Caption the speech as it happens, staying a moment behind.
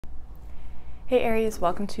Hey Aries,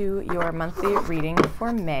 welcome to your monthly reading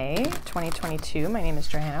for May 2022. My name is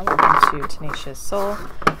Johanna. Welcome to Tenacious Soul.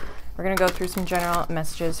 We're going to go through some general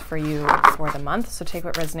messages for you for the month. So take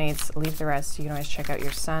what resonates, leave the rest. You can always check out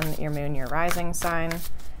your sun, your moon, your rising sign.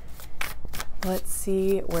 Let's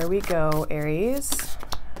see where we go, Aries.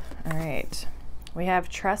 All right. We have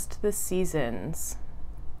trust the seasons.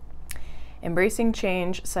 Embracing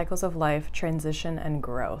change, cycles of life, transition, and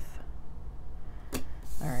growth.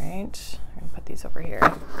 All right, I'm going to put these over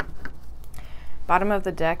here. Bottom of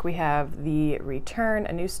the deck, we have the return,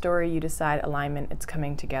 a new story, you decide, alignment, it's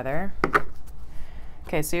coming together.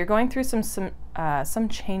 Okay, so you're going through some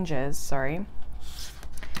changes, sorry.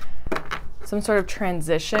 Some sort of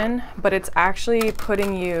transition, but it's actually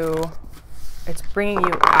bringing you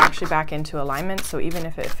actually back into alignment. So even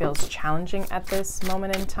if it feels challenging at this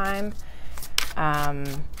moment in time,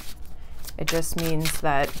 it just means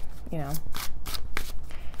that, you know,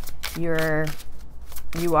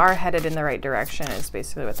 you are headed in the right direction is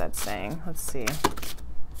basically what that's saying. Let's see.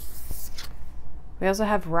 We also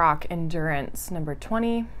have rock, endurance, number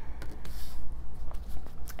 20.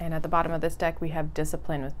 And at the bottom of this deck, we have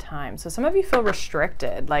discipline with time. So some of you feel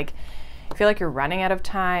restricted, like you feel like you're running out of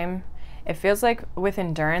time. It feels like with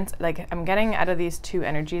endurance, like I'm getting out of these two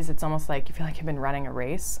energies, it's almost like you feel like you've been running a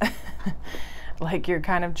race. Like you're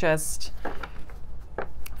kind of just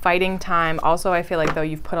fighting time. Also, I feel like though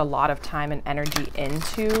you've put a lot of time and energy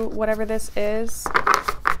into whatever this is.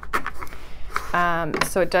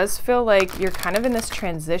 So it does feel like you're kind of in this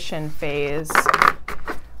transition phase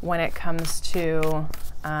when it comes to,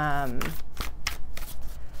 kind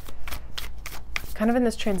of in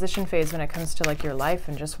this transition phase when it comes to like your life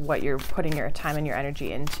and just what you're putting your time and your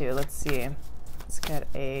energy into. Let's see. Let's get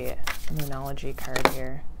a Moonology card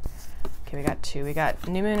here. Okay, we got two. We got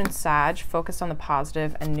new moon in Sag, focus on the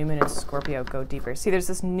positive, and new moon in Scorpio, go deeper. See, there's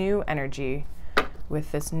this new energy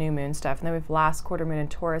with this new moon stuff. And then we have last quarter moon in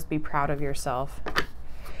Taurus, be proud of yourself.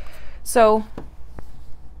 So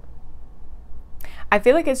I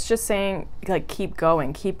feel like it's just saying, like, keep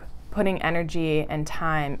going, keep putting energy and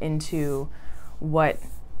time into what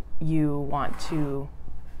you want to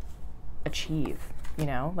achieve, you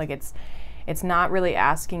know? Like it's not really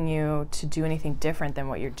asking you to do anything different than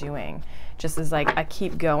what you're doing. Just as like a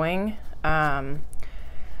keep going,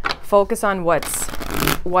 focus on what's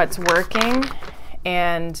working,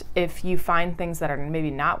 and if you find things that are maybe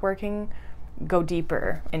not working, go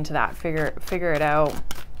deeper into that, figure it out.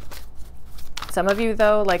 Some of you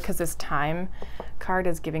though, like, because this time card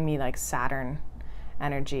is giving me like Saturn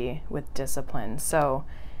energy with discipline, so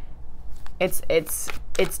it's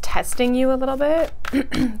testing you a little bit,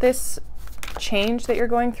 this change that you're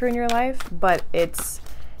going through in your life, but it's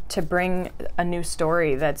to bring a new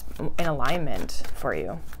story that's in alignment for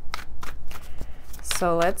you.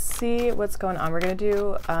 So let's see what's going on. We're gonna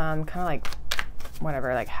do kind of like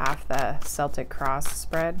whatever, like half the Celtic cross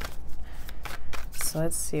spread. So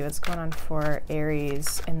let's see what's going on for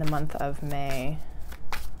Aries in the month of May.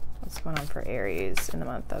 What's going on for Aries in the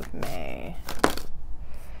month of May?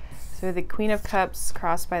 So the Queen of Cups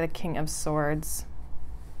crossed by the King of Swords.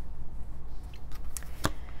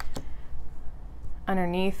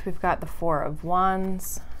 Underneath, we've got the Four of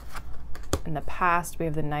Wands. In the past, we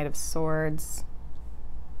have the Knight of Swords.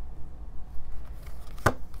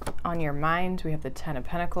 On your mind, we have the Ten of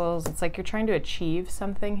Pentacles. It's like you're trying to achieve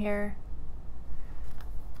something here.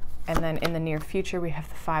 And then in the near future, we have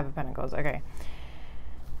the Five of Pentacles. Okay.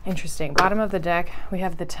 Interesting. Bottom of the deck, we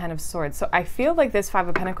have the Ten of Swords. So I feel like this Five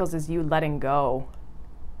of Pentacles is you letting go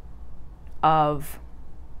of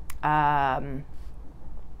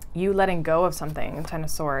something. Ten of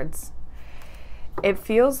Swords. It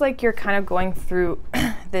feels like you're kind of going through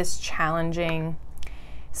this challenging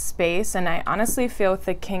space, and I honestly feel with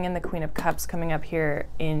the King and the Queen of Cups coming up here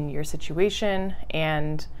in your situation,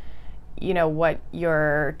 and you know what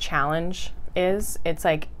your challenge is. It's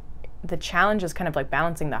like the challenge is kind of like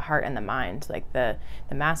balancing the heart and the mind, like the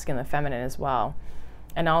masculine and the feminine as well,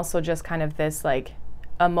 and also just kind of this like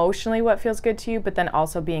emotionally what feels good to you, but then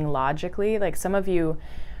also being logically, like some of you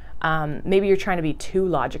maybe you're trying to be too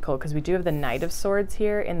logical, because we do have the Knight of Swords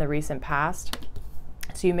here in the recent past.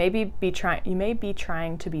 So you may be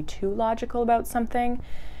trying to be too logical about something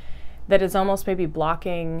that is almost maybe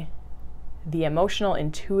blocking the emotional,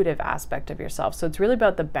 intuitive aspect of yourself. So it's really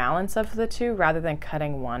about the balance of the two rather than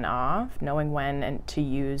cutting one off, knowing when and to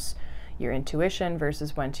use your intuition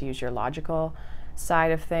versus when to use your logical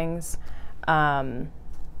side of things.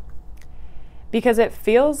 Because it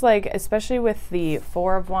feels like, especially with the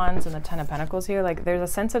Four of Wands and the Ten of Pentacles here, like there's a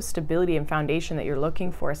sense of stability and foundation that you're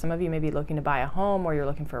looking for. Some of you may be looking to buy a home, or you're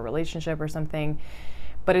looking for a relationship or something,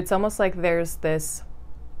 but it's almost like there's this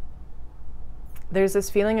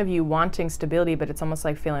feeling of you wanting stability, but it's almost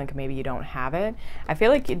like feeling like maybe you don't have it. I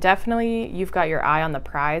feel like you've got your eye on the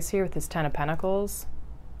prize here with this Ten of Pentacles.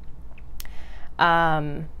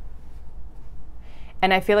 And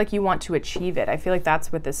I feel like you want to achieve it. I feel like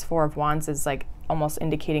that's what this Four of Wands is like, almost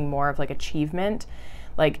indicating more of like achievement.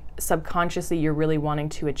 Like subconsciously you're really wanting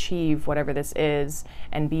to achieve whatever this is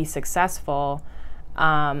and be successful.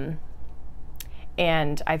 And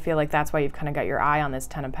I feel like that's why you've kind of got your eye on this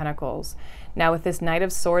Ten of Pentacles. Now with this Knight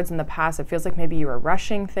of Swords in the past, it feels like maybe you were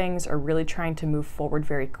rushing things or really trying to move forward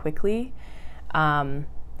very quickly.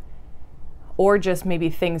 Or just maybe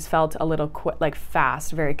things felt a little like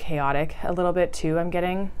fast, very chaotic a little bit too, I'm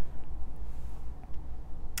getting.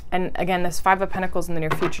 And again, this Five of Pentacles in the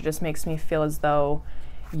near future just makes me feel as though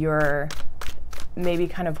you're maybe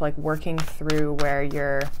kind of like working through where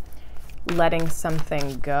you're letting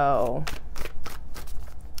something go.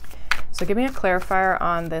 So give me a clarifier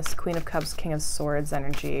on this Queen of Cups, King of Swords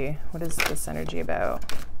energy. What is this energy about?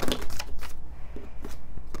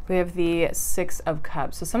 We have the Six of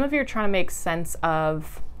Cups. So some of you are trying to make sense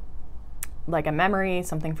of like a memory,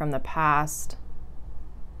 something from the past.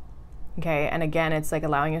 Okay, and again, it's like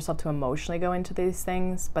allowing yourself to emotionally go into these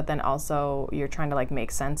things, but then also you're trying to like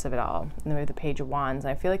make sense of it all. And then we have the Page of Wands.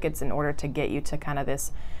 And I feel like it's in order to get you to kind of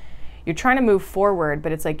this, you're trying to move forward,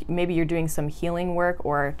 but it's like maybe you're doing some healing work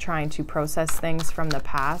or trying to process things from the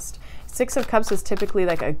past. Six of Cups is typically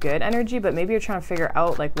like a good energy, but maybe you're trying to figure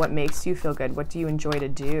out like what makes you feel good. What do you enjoy to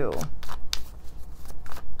do?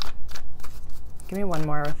 Give me one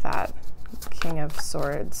more with that. King of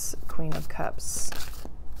Swords, Queen of Cups.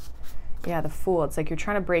 Yeah, the Fool. It's like you're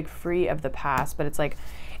trying to break free of the past, but it's like,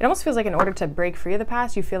 it almost feels like in order to break free of the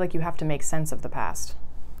past, you feel like you have to make sense of the past.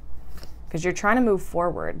 Because you're trying to move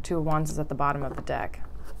forward. Two of Wands is at the bottom of the deck.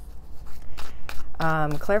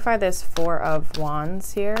 Clarify this Four of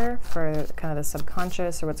Wands here for kind of the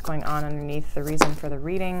subconscious or what's going on underneath the reason for the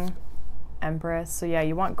reading. Empress. So yeah,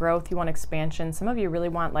 you want growth, you want expansion. Some of you really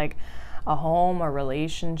want like a home, a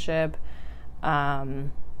relationship.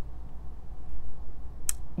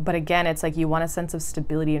 But again, it's like you want a sense of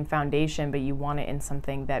stability and foundation, but you want it in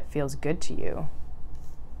something that feels good to you.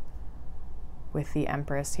 With the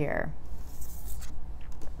Empress here.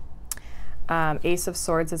 Ace of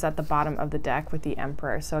Swords is at the bottom of the deck with the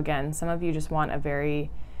Emperor. So again, some of you just want a very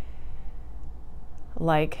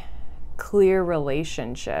like clear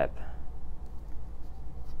relationship.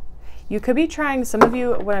 You could be trying, some of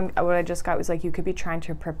you, what I just got was like, you could be trying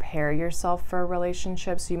to prepare yourself for a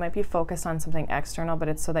relationship. So you might be focused on something external, but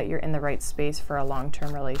it's so that you're in the right space for a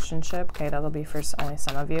long-term relationship. Okay, that'll be for only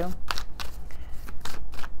some of you.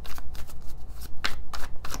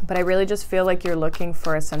 But I really just feel like you're looking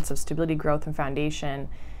for a sense of stability, growth, and foundation.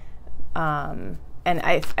 And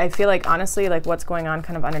I feel like, honestly, like what's going on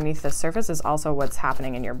kind of underneath the surface is also what's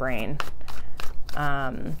happening in your brain.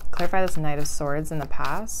 Clarify this Knight of Swords in the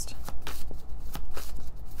past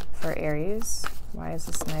for Aries. Why is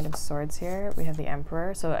this Knight of Swords here? We have the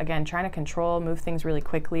Emperor. So again, trying to control, move things really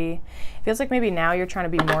quickly. It feels like maybe now you're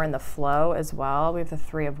trying to be more in the flow as well. We have the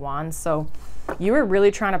Three of Wands. So you were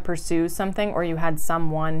really trying to pursue something, or you had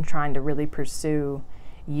someone trying to really pursue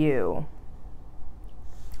you.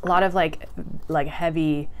 A lot of like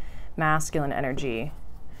heavy masculine energy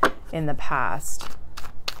in the past.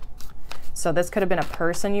 So this could have been a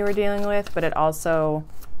person you were dealing with, but it also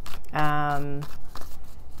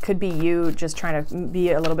could be you just trying to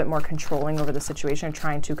be a little bit more controlling over the situation,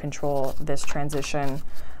 trying to control this transition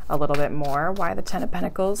a little bit more. Why the Ten of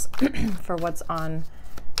Pentacles for what's on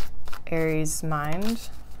Aries' mind?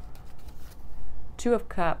 Two of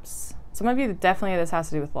Cups. Some of you, definitely this has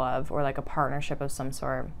to do with love or like a partnership of some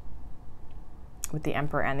sort. With the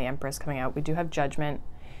Emperor and the Empress coming out. We do have Judgment.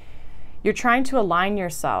 You're trying to align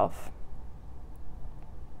yourself.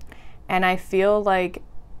 And I feel like,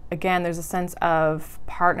 again, there's a sense of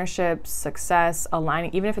partnership, success,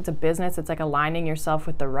 aligning, even if it's a business, it's like aligning yourself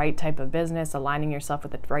with the right type of business, aligning yourself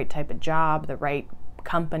with the right type of job, the right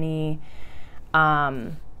company.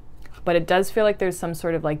 But it does feel like there's some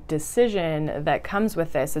sort of like decision that comes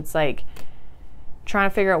with this. It's like trying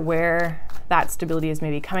to figure out where that stability is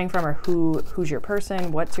maybe coming from, or who's your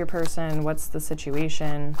person, what's the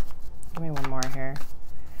situation. Give me one more here.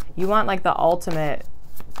 You want like the ultimate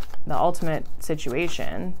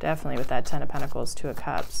situation, definitely with that Ten of Pentacles, Two of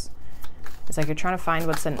Cups. It's like you're trying to find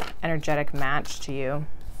what's an energetic match to you.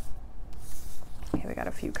 Okay, we got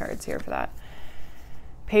a few cards here for that.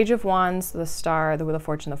 Page of Wands, the Star, the Wheel of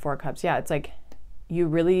Fortune, the Four of Cups. Yeah, it's like you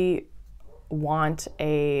really want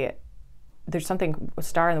there's something,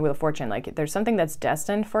 star in the Wheel of Fortune, like there's something that's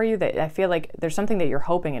destined for you that I feel like there's something that you're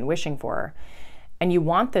hoping and wishing for. And you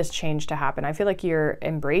want this change to happen. I feel like you're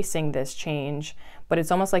embracing this change, but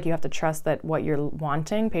it's almost like you have to trust that what you're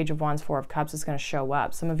wanting, Page of Wands, Four of Cups, is going to show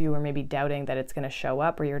up. Some of you are maybe doubting that it's going to show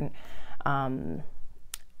up, or you're,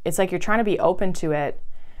 it's like you're trying to be open to it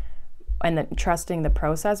and then trusting the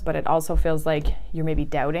process, but it also feels like you're maybe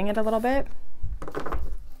doubting it a little bit.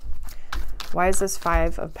 Why is this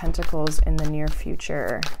Five of Pentacles in the near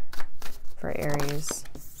future for Aries?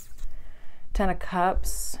 Ten of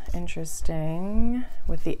Cups, interesting,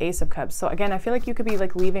 with the Ace of Cups. So again, I feel like you could be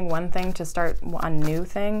like leaving one thing to start a new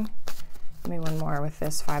thing. Give me one more with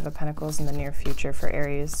this Five of Pentacles in the near future for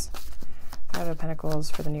Aries. Five of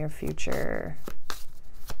Pentacles for the near future.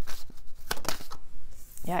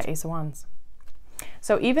 Yeah, Ace of Wands.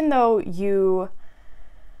 So even though you,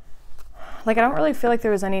 like, I don't really feel like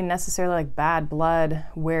there was any necessarily like bad blood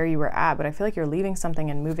where you were at, but I feel like you're leaving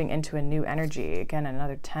something and moving into a new energy. Again,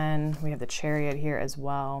 another 10. We have the Chariot here as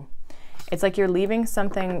well. It's like you're leaving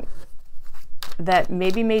something that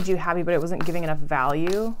maybe made you happy, but it wasn't giving enough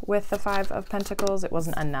value with the Five of Pentacles. It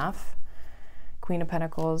wasn't enough. Queen of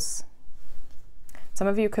Pentacles. Some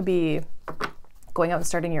of you could be going out and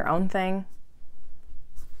starting your own thing.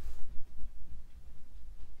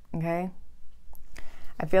 Okay.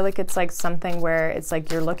 I feel like it's like something where it's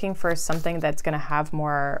like you're looking for something that's going to have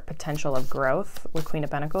more potential of growth with Queen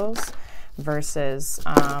of Pentacles versus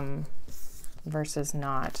versus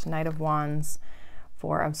not. Knight of Wands,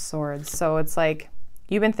 Four of Swords. So it's like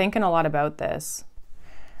you've been thinking a lot about this.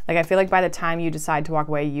 Like I feel like by the time you decide to walk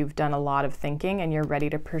away, you've done a lot of thinking and you're ready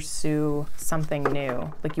to pursue something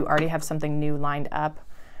new. Like you already have something new lined up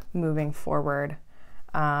moving forward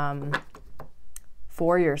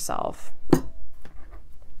for yourself.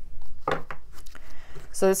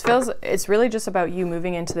 So this feels, it's really just about you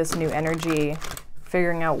moving into this new energy,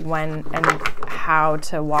 figuring out when and how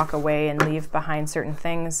to walk away and leave behind certain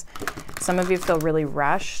things. Some of you feel really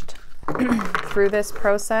rushed through this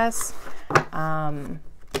process.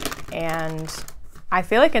 And I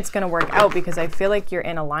feel like it's going to work out because I feel like you're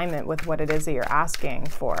in alignment with what it is that you're asking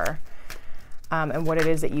for and what it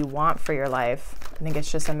is that you want for your life. I think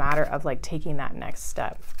it's just a matter of like taking that next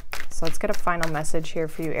step. So let's get a final message here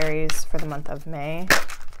for you, Aries, for the month of May.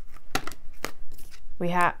 We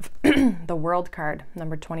have the World card,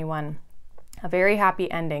 number 21. A very happy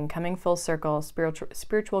ending, coming full circle,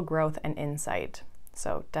 spiritual growth and insight.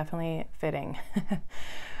 So definitely fitting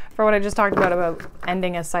for what I just talked about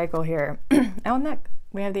ending a cycle here. Oh, next,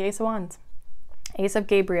 we have the Ace of Wands. Ace of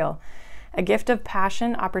Gabriel, a gift of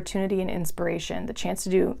passion, opportunity, and inspiration. The chance to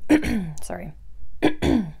do, sorry.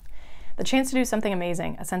 The chance to do something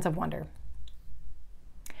amazing, a sense of wonder.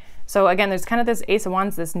 So again, there's kind of this Ace of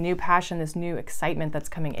Wands, this new passion, this new excitement that's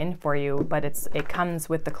coming in for you, but it comes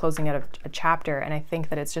with the closing out of a chapter. And I think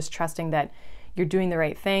that it's just trusting that you're doing the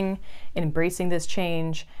right thing, embracing this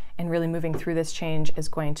change, and really moving through this change is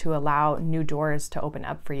going to allow new doors to open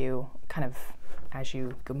up for you kind of as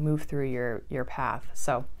you move through your path.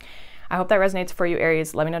 So I hope that resonates for you,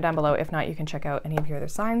 Aries. Let me know down below. If not, you can check out any of your other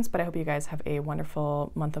signs, but I hope you guys have a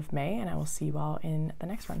wonderful month of May, and I will see you all in the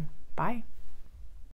next one. Bye.